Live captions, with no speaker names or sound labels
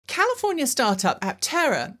California startup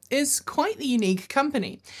Aptera is quite the unique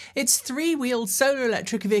company. Its three-wheeled solar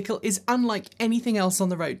electric vehicle is unlike anything else on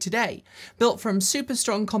the road today. Built from super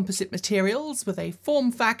strong composite materials with a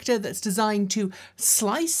form factor that's designed to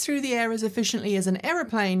slice through the air as efficiently as an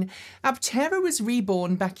aeroplane, Aptera was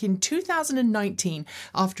reborn back in 2019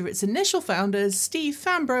 after its initial founders, Steve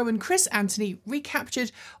Fambro and Chris Anthony,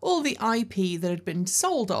 recaptured all the IP that had been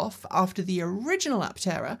sold off after the original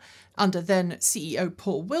Aptera, under then CEO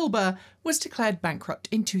Paul Wilbur, was declared bankrupt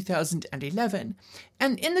in 2011.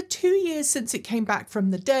 And in the 2 years since it came back from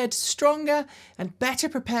the dead, stronger and better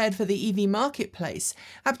prepared for the EV marketplace,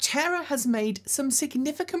 Aptera has made some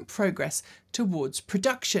significant progress towards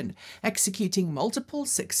production, executing multiple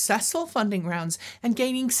successful funding rounds and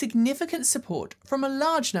gaining significant support from a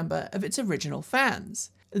large number of its original fans.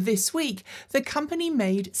 This week, the company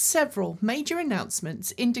made several major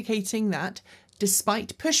announcements indicating that,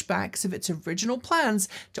 despite pushbacks of its original plans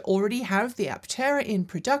to already have the Aptera in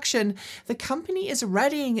production, the company is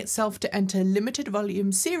readying itself to enter limited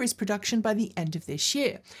volume series production by the end of this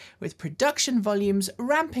year, with production volumes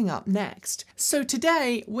ramping up next. So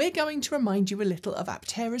today, we're going to remind you a little of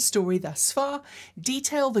Aptera's story thus far,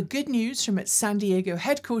 detail the good news from its San Diego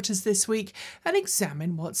headquarters this week, and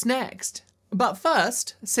examine what's next. But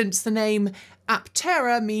first, since the name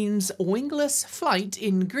Aptera means wingless flight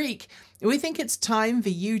in Greek, we think it's time for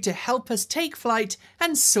you to help us take flight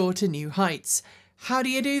and soar to new heights. How do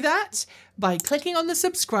you do that? By clicking on the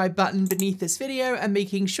subscribe button beneath this video and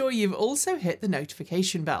making sure you've also hit the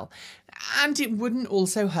notification bell. And it wouldn't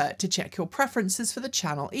also hurt to check your preferences for the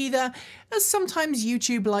channel either, as sometimes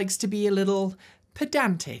YouTube likes to be a little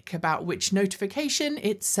pedantic about which notification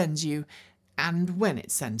it sends you and when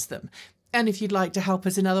it sends them. And if you'd like to help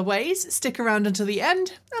us in other ways, stick around until the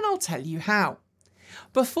end and I'll tell you how.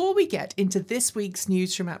 Before we get into this week's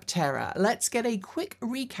news from Aptera, let's get a quick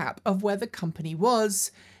recap of where the company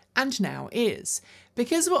was and now is.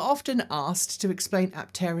 Because we're often asked to explain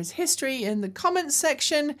Aptera's history in the comments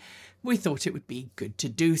section, we thought it would be good to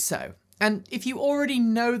do so. And if you already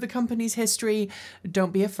know the company's history,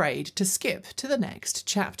 don't be afraid to skip to the next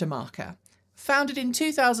chapter marker. Founded in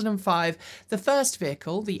 2005, the first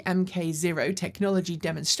vehicle, the MK0 technology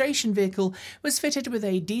demonstration vehicle, was fitted with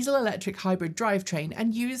a diesel-electric hybrid drivetrain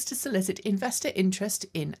and used to solicit investor interest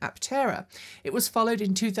in Aptera. It was followed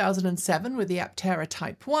in 2007 with the Aptera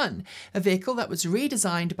Type 1, a vehicle that was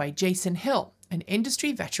redesigned by Jason Hill, an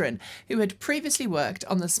industry veteran who had previously worked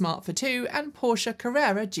on the Smart For2 and Porsche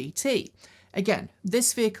Carrera GT. Again,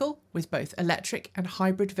 this vehicle, with both electric and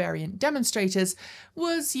hybrid variant demonstrators,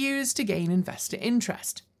 was used to gain investor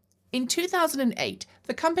interest. In 2008,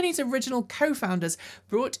 the company's original co-founders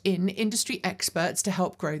brought in industry experts to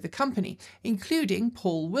help grow the company, including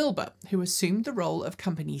Paul Wilbur, who assumed the role of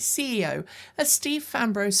company CEO as Steve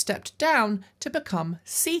Fambro stepped down to become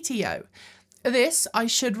CTO. This, I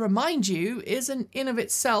should remind you, isn't in of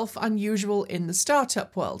itself unusual in the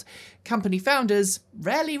startup world. Company founders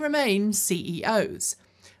rarely remain CEOs.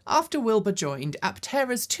 After Wilbur joined,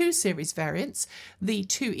 Aptera's 2 series variants, the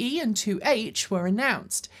 2E and 2H, were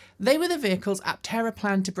announced. They were the vehicles Aptera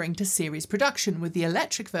planned to bring to series production, with the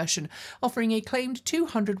electric version offering a claimed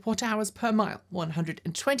 200 watt-hours per mile,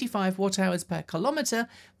 125 watt-hours per kilometre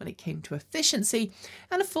when it came to efficiency,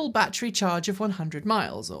 and a full battery charge of 100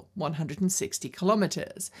 miles, or 160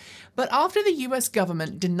 kilometres. But after the US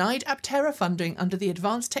government denied Aptera funding under the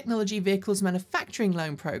Advanced Technology Vehicles Manufacturing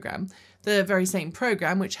Loan Programme, the very same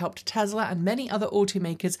program which helped Tesla and many other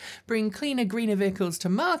automakers bring cleaner, greener vehicles to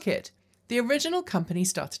market, the original company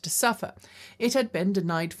started to suffer. It had been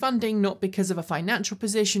denied funding not because of a financial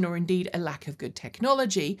position or indeed a lack of good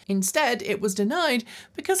technology. Instead, it was denied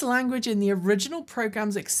because language in the original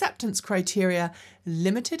program's acceptance criteria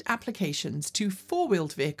limited applications to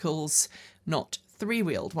 4-wheeled vehicles, not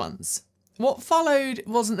 3-wheeled ones. What followed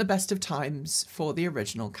wasn't the best of times for the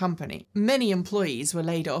original company. Many employees were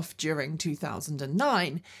laid off during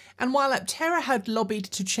 2009, and while Aptera had lobbied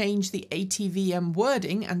to change the ATVM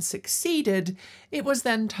wording and succeeded, it was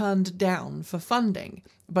then turned down for funding.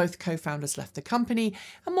 Both co-founders left the company,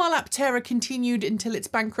 and while Aptera continued until its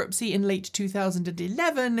bankruptcy in late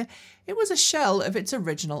 2011, it was a shell of its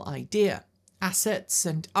original idea. Assets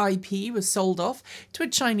and IP was sold off to a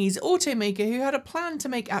Chinese automaker who had a plan to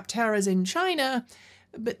make Apteras in China,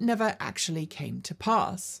 but never actually came to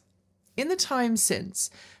pass. In the time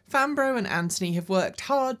since, Fambro and Anthony have worked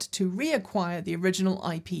hard to reacquire the original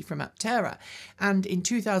IP from Aptera, and in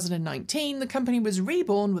 2019 the company was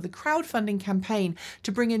reborn with a crowdfunding campaign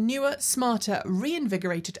to bring a newer, smarter,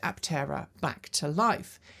 reinvigorated Aptera back to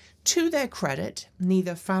life. To their credit,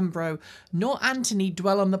 neither Fambro nor Anthony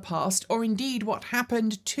dwell on the past or indeed what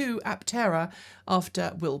happened to Aptera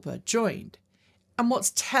after Wilbur joined. And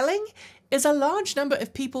what's telling is a large number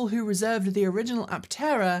of people who reserved the original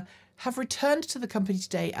Aptera have returned to the company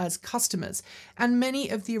today as customers, and many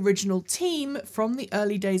of the original team from the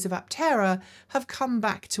early days of Aptera have come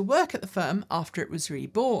back to work at the firm after it was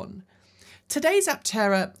reborn. Today's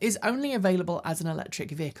Aptera is only available as an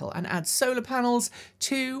electric vehicle and adds solar panels,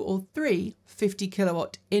 2 or 3 50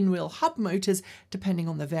 kilowatt in-wheel hub motors depending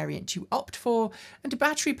on the variant you opt for, and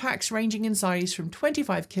battery packs ranging in size from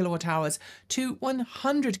 25 kilowatt hours to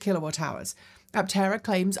 100 kilowatt hours. Aptera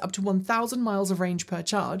claims up to 1,000 miles of range per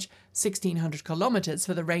charge, 1,600 kilometers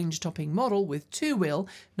for the range-topping model with 2-wheel,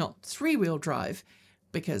 not 3-wheel drive,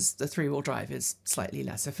 because the 3-wheel drive is slightly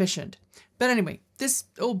less efficient. But anyway, this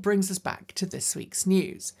all brings us back to this week's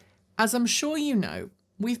news. As I'm sure you know,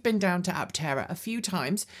 we've been down to Aptera a few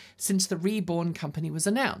times since the reborn company was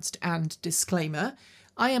announced, and disclaimer,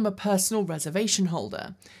 I am a personal reservation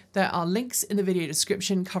holder. There are links in the video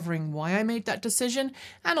description covering why I made that decision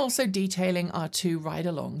and also detailing our 2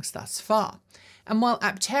 ride-alongs thus far. And while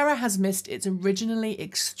Aptera has missed its originally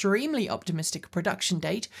extremely optimistic production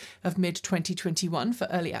date of mid-2021 for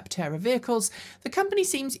early Aptera vehicles, the company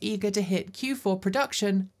seems eager to hit Q4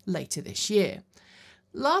 production later this year.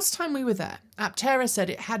 Last time we were there, Aptera said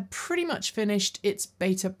it had pretty much finished its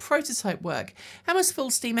beta prototype work and was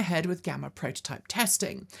full steam ahead with gamma prototype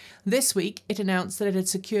testing. This week, it announced that it had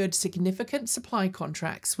secured significant supply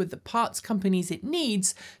contracts with the parts companies it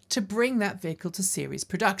needs to bring that vehicle to series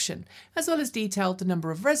production, as well as detailed the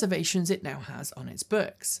number of reservations it now has on its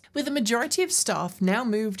books. With the majority of staff now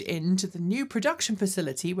moved into the new production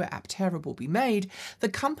facility where Aptera will be made, the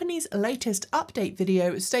company's latest update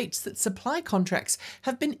video states that supply contracts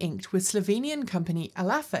have been inked with Slovenian company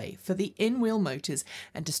Alafe for the in-wheel motors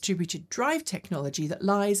and distributed drive technology that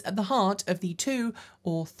lies at the heart of the 2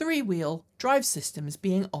 or 3-wheel drive systems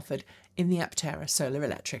being offered in the Aptera solar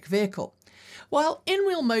electric vehicle. While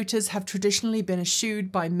in-wheel motors have traditionally been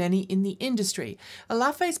eschewed by many in the industry,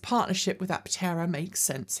 Alafe's partnership with Aptera makes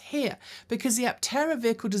sense here, because the Aptera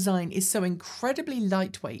vehicle design is so incredibly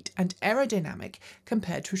lightweight and aerodynamic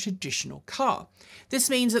compared to a traditional car. This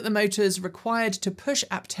means that the motors required to push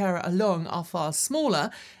Aptera along are far smaller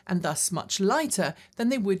and thus much lighter than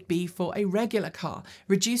they would be for a regular car,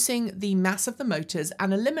 reducing the mass of the motors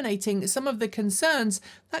and eliminating some of the concerns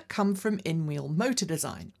that come from in-wheel motor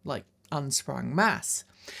design, like unsprung mass.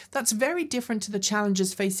 That's very different to the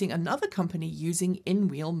challenges facing another company using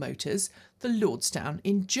in-wheel motors, the Lordstown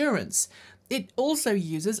Endurance. It also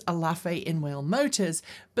uses Alafe in-wheel motors,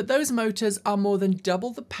 but those motors are more than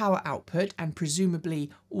double the power output and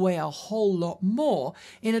presumably weigh a whole lot more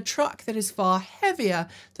in a truck that is far heavier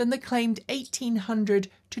than the claimed 1,800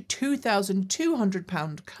 to 2,200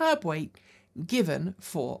 pound curb weight given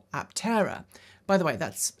for Aptera. By the way,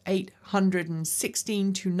 that's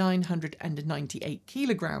 816 to 998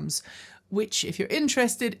 kilograms, which, if you're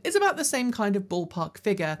interested, is about the same kind of ballpark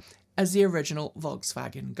figure as the original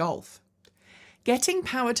Volkswagen Golf. Getting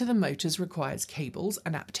power to the motors requires cables,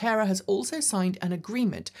 and Aptera has also signed an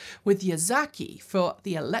agreement with Yazaki for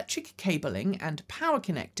the electric cabling and power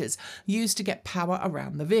connectors used to get power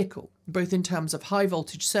around the vehicle, both in terms of high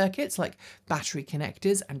voltage circuits like battery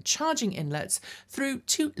connectors and charging inlets through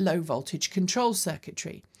to low voltage control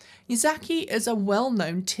circuitry. Yazaki is a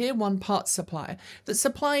well-known Tier 1 parts supplier that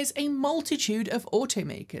supplies a multitude of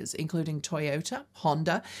automakers, including Toyota,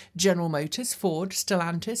 Honda, General Motors, Ford,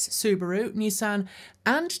 Stellantis, Subaru, Nissan,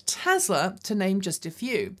 and Tesla, to name just a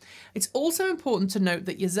few. It's also important to note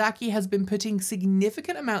that Yazaki has been putting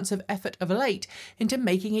significant amounts of effort of late into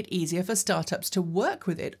making it easier for startups to work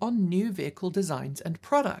with it on new vehicle designs and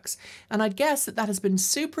products, and I'd guess that has been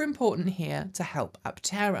super important here to help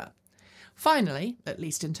Aptera. Finally, at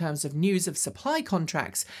least in terms of news of supply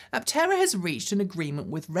contracts, Aptera has reached an agreement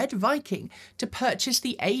with Red Viking to purchase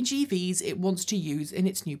the AGVs it wants to use in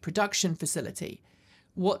its new production facility.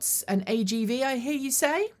 What's an AGV, I hear you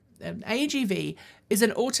say? An AGV is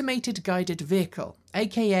an automated guided vehicle,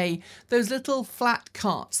 aka those little flat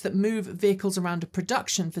carts that move vehicles around a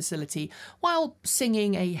production facility while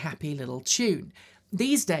singing a happy little tune.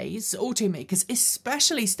 These days, automakers,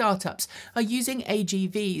 especially startups, are using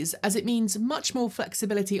AGVs as it means much more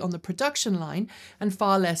flexibility on the production line and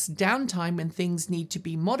far less downtime when things need to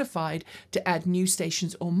be modified to add new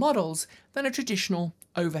stations or models than a traditional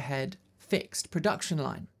overhead fixed production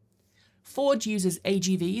line. Ford uses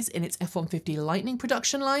AGVs in its F-150 Lightning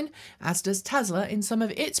production line, as does Tesla in some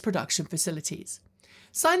of its production facilities.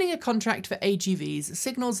 Signing a contract for AGVs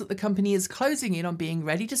signals that the company is closing in on being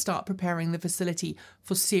ready to start preparing the facility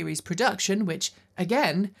for series production, which,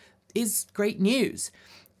 again, is great news.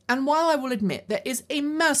 And while I will admit there is a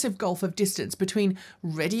massive gulf of distance between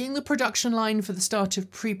readying the production line for the start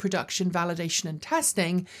of pre-production validation and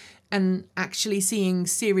testing and actually seeing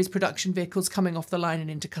series production vehicles coming off the line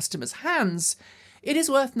and into customers' hands, it is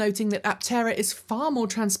worth noting that Aptera is far more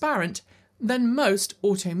transparent than most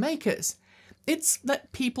automakers. It's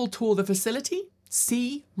let people tour the facility,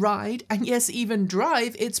 see, ride, and yes, even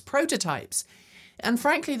drive its prototypes. And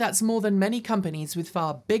frankly, that's more than many companies with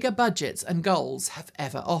far bigger budgets and goals have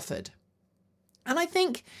ever offered. And I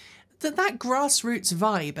think that grassroots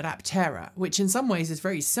vibe at Aptera, which in some ways is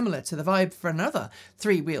very similar to the vibe for another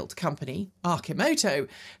three-wheeled company, Arcimoto,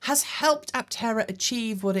 has helped Aptera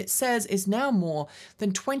achieve what it says is now more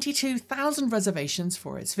than 22,000 reservations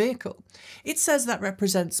for its vehicle. It says that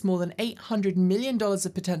represents more than $800 million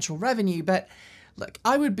of potential revenue, but look,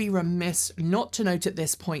 I would be remiss not to note at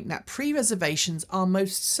this point that pre-reservations are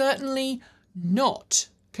most certainly not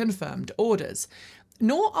confirmed orders,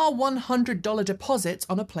 nor are $100 deposits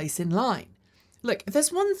on a place in line. Look, if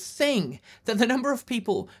there's one thing that the number of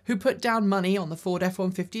people who put down money on the Ford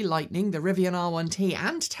F-150 Lightning, the Rivian R1T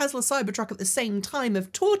and Tesla Cybertruck at the same time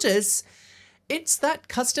have taught us, it's that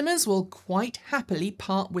customers will quite happily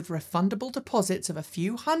part with refundable deposits of a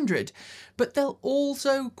few hundred, but they'll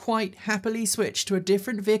also quite happily switch to a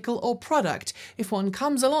different vehicle or product if one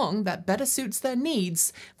comes along that better suits their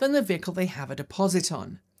needs than the vehicle they have a deposit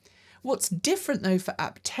on. What's different though for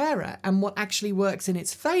Aptera, and what actually works in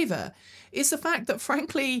its favour, is the fact that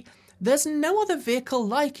frankly, there's no other vehicle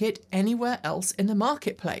like it anywhere else in the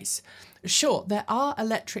marketplace. Sure, there are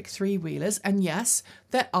electric three-wheelers, and yes,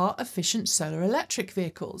 there are efficient solar electric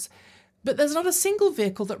vehicles, but there's not a single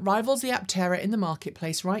vehicle that rivals the Aptera in the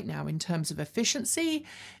marketplace right now in terms of efficiency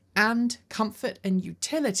and comfort and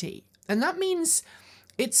utility. And that means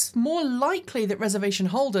it's more likely that reservation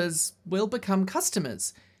holders will become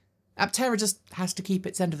customers. Aptera just has to keep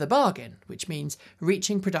its end of the bargain, which means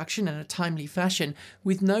reaching production in a timely fashion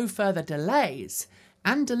with no further delays,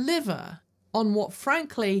 and deliver on what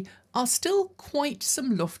frankly are still quite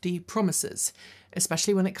some lofty promises,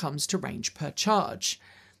 especially when it comes to range per charge.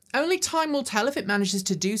 Only time will tell if it manages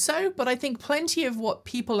to do so, but I think plenty of what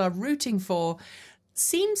people are rooting for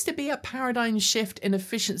seems to be a paradigm shift in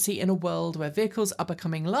efficiency in a world where vehicles are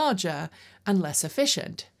becoming larger and less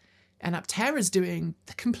efficient. And Aptera is doing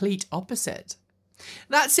the complete opposite.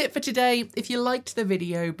 That's it for today. If you liked the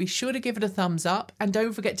video, be sure to give it a thumbs up and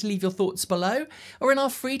don't forget to leave your thoughts below or in our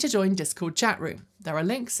free to join Discord chat room. There are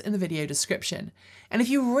links in the video description. And if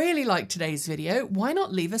you really liked today's video, why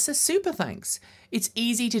not leave us a super thanks? It's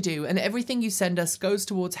easy to do and everything you send us goes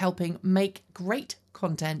towards helping make great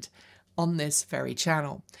content on this very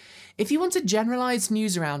channel. If you want a generalised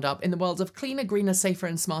news roundup in the world of cleaner, greener, safer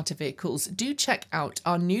and smarter vehicles, do check out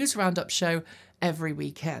our news roundup show every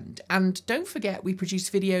weekend. And don't forget, we produce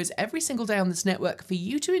videos every single day on this network for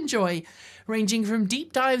you to enjoy, ranging from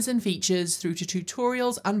deep dives and features through to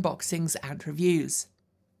tutorials, unboxings and reviews.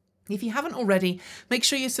 If you haven't already, make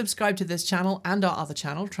sure you subscribe to this channel and our other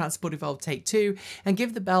channel, Transport Evolved Take 2, and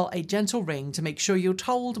give the bell a gentle ring to make sure you're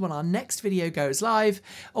told when our next video goes live.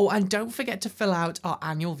 Oh, and don't forget to fill out our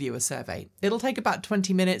annual viewer survey. It'll take about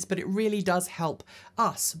 20 minutes, but it really does help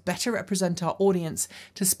us better represent our audience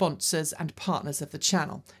to sponsors and partners of the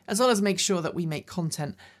channel, as well as make sure that we make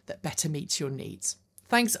content that better meets your needs.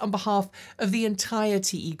 Thanks on behalf of the entire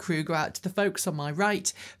TE crew go out to the folks on my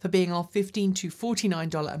right for being our $15 to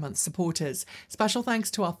 $49 a month supporters. Special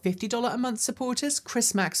thanks to our $50 a month supporters,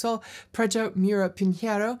 Chris Maxwell, Pedro Mura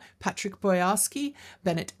Pinheiro, Patrick Boyarski,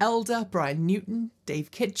 Bennett Elder, Brian Newton,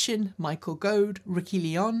 Dave Kitchen, Michael Goad, Ricky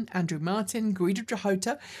Leon, Andrew Martin, Guido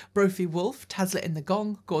Drahota, Brophy Wolf, Tasla in the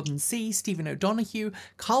Gong, Gordon C, Stephen O'Donoghue,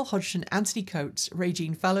 Carl Hodgson, Anthony Coates,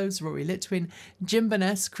 Regine Fellows, Rory Litwin, Jim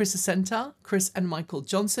Burness, Chris Asenta, Chris and Michael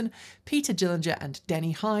Johnson, Peter Gillinger and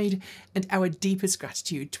Denny Hyde, and our deepest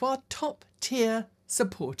gratitude to our top tier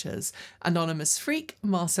supporters: Anonymous Freak,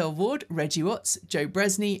 Marcel Ward, Reggie Watts, Joe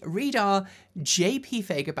Bresney, Reed R, JP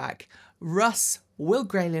Fagerback, Russ, Will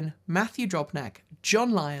Graylin, Matthew Drobnak,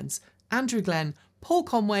 John Lyons, Andrew Glenn, Paul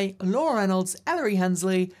Conway, Laura Reynolds, Ellery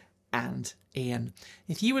Hensley, and Ian.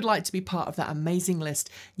 If you would like to be part of that amazing list,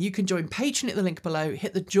 you can join Patreon at the link below,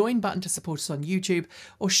 hit the join button to support us on YouTube,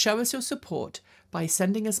 or show us your support by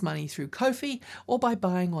sending us money through Ko-fi or by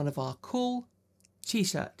buying one of our cool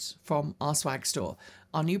t-shirts from our swag store.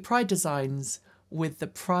 Our new Pride designs with the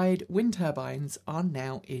Pride wind turbines are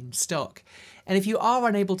now in stock. And if you are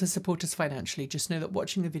unable to support us financially, just know that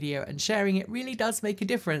watching the video and sharing it really does make a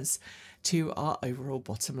difference to our overall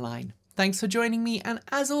bottom line. Thanks for joining me, and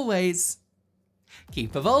as always,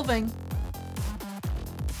 keep evolving.